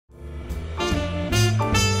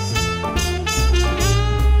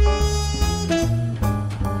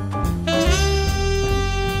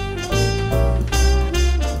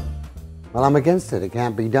Well, I'm against it. It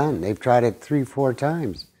can't be done. They've tried it 3, 4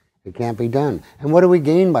 times. It can't be done. And what do we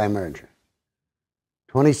gain by merger?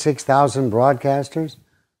 26,000 broadcasters?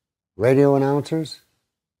 Radio announcers?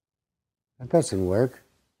 That doesn't work.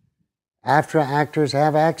 After actors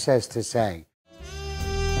have access to SAG.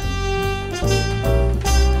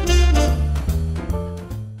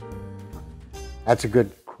 That's a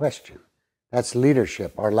good question. That's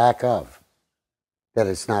leadership or lack of, that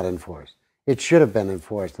it's not enforced. It should have been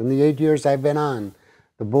enforced. In the 8 years I've been on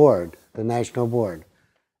the board, the national board,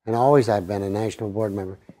 and always I've been a national board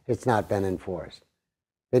member, it's not been enforced.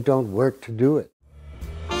 They don't work to do it.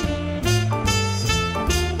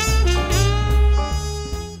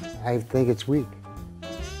 I think it's weak.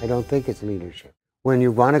 I don't think it's leadership. When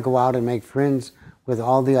you want to go out and make friends with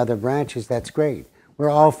all the other branches, that's great. We're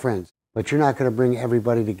all friends, but you're not going to bring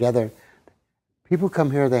everybody together. People come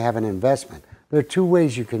here, they have an investment. There are 2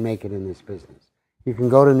 ways you can make it in this business. You can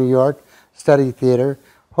go to New York, study theater.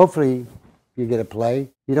 Hopefully you get a play.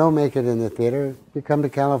 You don't make it in the theater, you come to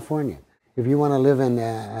California. If you want to live in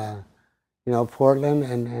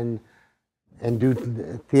Portland and do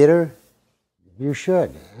theater, you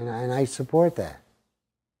should, and I support that.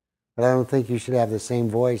 But I don't think you should have the same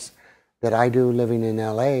voice that I do living in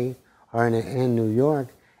LA or in New York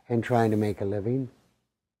and trying to make a living.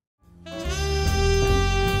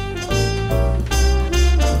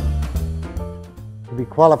 To be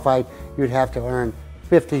qualified, you'd have to earn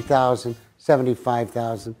 $50,000,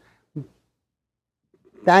 $75,000.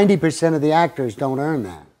 90% of the actors don't earn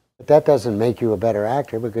that. But that doesn't make you a better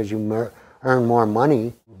actor because you earn more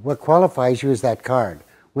money. What qualifies you is that card.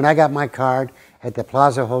 When I got my card at the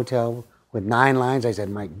Plaza Hotel with 9 lines, I said,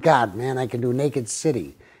 my God, man, I can do Naked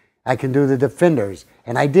City. I can do The Defenders.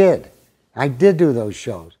 And I did. I did do those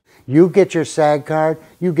shows. You get your SAG card,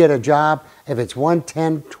 you get a job. If it's 1,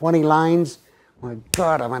 10, 20 lines, my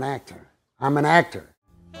God, I'm an actor. I'm an actor.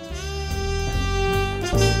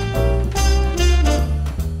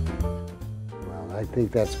 Well, I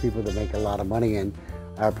think that's people that make a lot of money and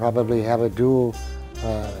probably have a dual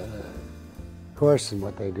course in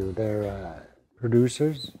what they do. They're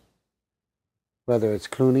producers, whether it's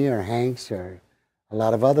Clooney or Hanks or a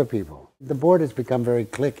lot of other people. The board has become very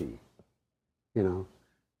cliquey, you know.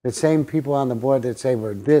 The same people on the board that say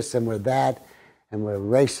we're this and we're that and we're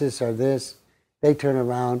racist or this, they turn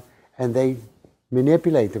around and they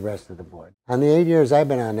manipulate the rest of the board. On the 8 years I've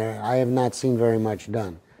been on there, I have not seen very much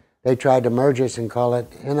done. They tried to merge us and call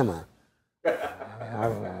it Enema,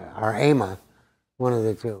 or AMA, one of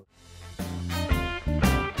the 2.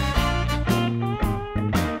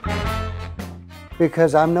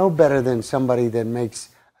 Because I'm no better than somebody that makes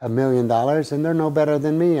 $1 million, and they're no better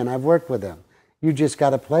than me, and I've worked with them. You just got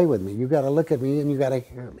to play with me. You got to look at me, and you got to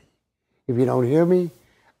hear me. If you don't hear me,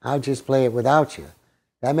 I'll just play it without you.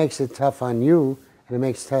 That makes it tough on you, and it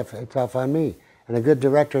makes it tough on me. And a good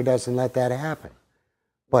director doesn't let that happen.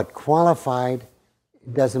 But qualified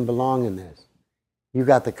doesn't belong in this. You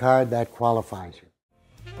got the card, that qualifies you.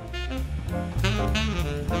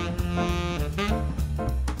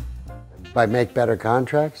 By make better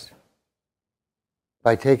contracts,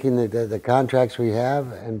 by taking the contracts we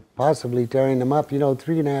have and possibly tearing them up. You know,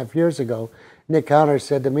 3.5 years ago, Nick Connor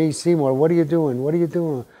said to me, Seymour, what are you doing? What are you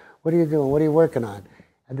doing? What are you doing? What are you working on?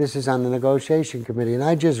 And this is on the negotiation committee. And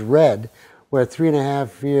I just read where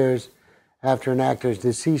 3.5 years after an actor is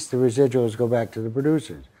deceased, the residuals go back to the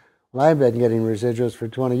producers. Well, I've been getting residuals for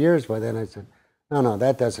 20 years by then. I said, no,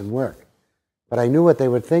 that doesn't work. But I knew what they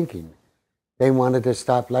were thinking. They wanted to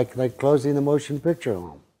stop like closing the motion picture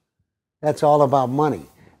home. That's all about money.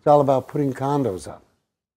 It's all about putting condos up.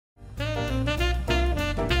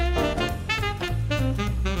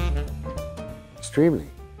 Extremely.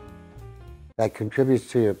 That contributes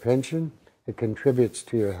to your pension. It contributes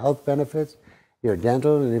to your health benefits, your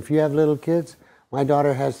dental. And if you have little kids, my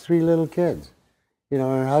daughter has 3 little kids. You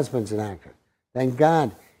know, her husband's an actor. Thank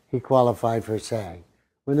God he qualified for SAG.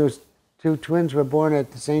 When those 2 twins were born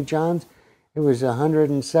at St. John's, it was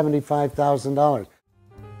 $175,000.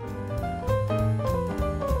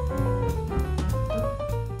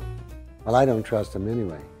 Well, I don't trust him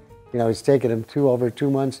anyway. You know, it's taken him over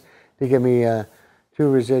 2 months to give me 2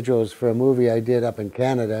 residuals for a movie I did up in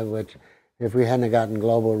Canada, which if we hadn't gotten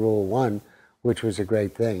Global Rule 1, which was a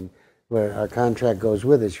great thing, where our contract goes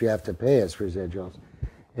with us, you have to pay us residuals.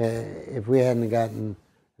 If we hadn't gotten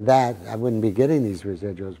that, I wouldn't be getting these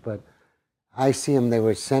residuals. But I see them, they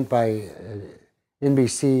were sent by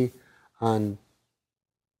NBC on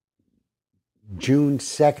June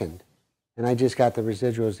 2nd. And I just got the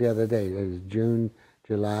residuals the other day. It was June,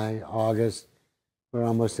 July, August. We're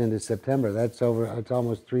almost into September. It's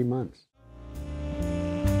almost 3 months.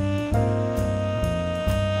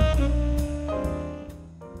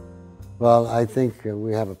 Well, I think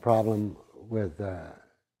we have a problem with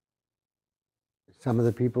some of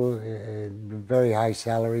the people, very high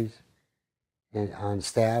salaries on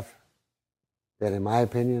staff, that in my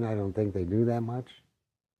opinion, I don't think they do that much.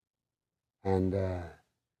 And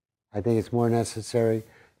I think it's more necessary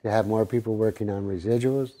to have more people working on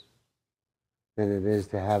residuals than it is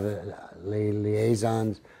to have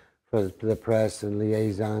liaisons for the press and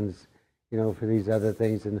liaisons, you know, for these other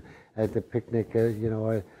things. And at the picnic, you know,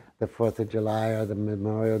 or the 4th of July or the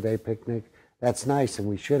Memorial Day picnic, that's nice, and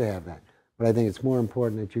we should have that. But I think it's more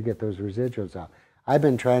important that you get those residuals out. I've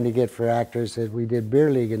been trying to get for actors that we did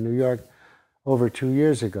Beer League in New York over 2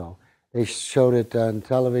 years ago. They showed it on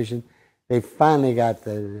television. They finally got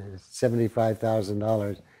the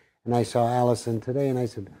 $75,000. And I saw Allison today, and I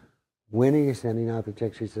said, when are you sending out the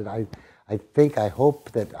check? She said, I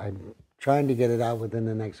hope that I'm trying to get it out within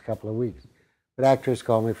the next couple of weeks. But actors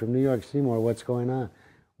call me from New York, Seymour, what's going on?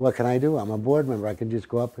 What can I do? I'm a board member. I can just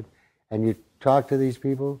go up and you talk to these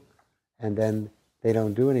people, and then they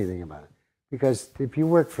don't do anything about it. Because if you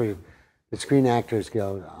work for the Screen Actors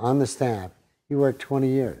Guild on the staff, you work 20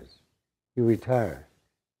 years, you retire,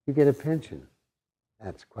 you get a pension.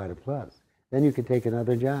 That's quite a plus. Then you can take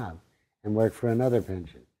another job and work for another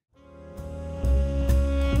pension.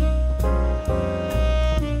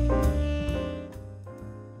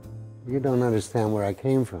 You don't understand where I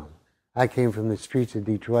came from. I came from the streets of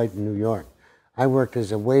Detroit and New York. I worked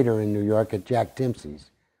as a waiter in New York at Jack Dempsey's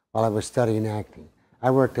while I was studying acting.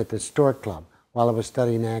 I worked at the Stork Club while I was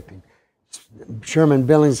studying acting. Sherman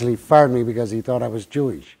Billingsley fired me because he thought I was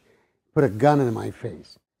Jewish. Put a gun in my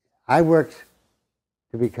face. I worked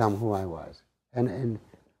to become who I was. And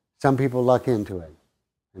some people luck into it.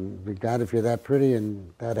 And God, if you're that pretty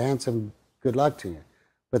and that handsome, good luck to you.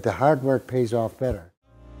 But the hard work pays off better.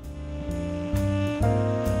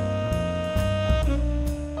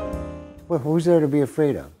 Well, who's there to be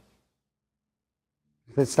afraid of?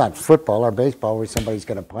 It's not football or baseball where somebody's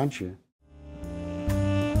going to punch you.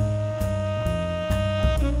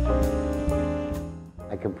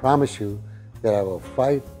 I can promise you that I will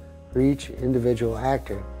fight for each individual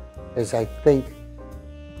actor as I think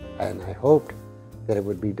and I hoped that it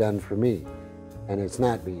would be done for me, and it's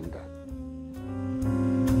not being done.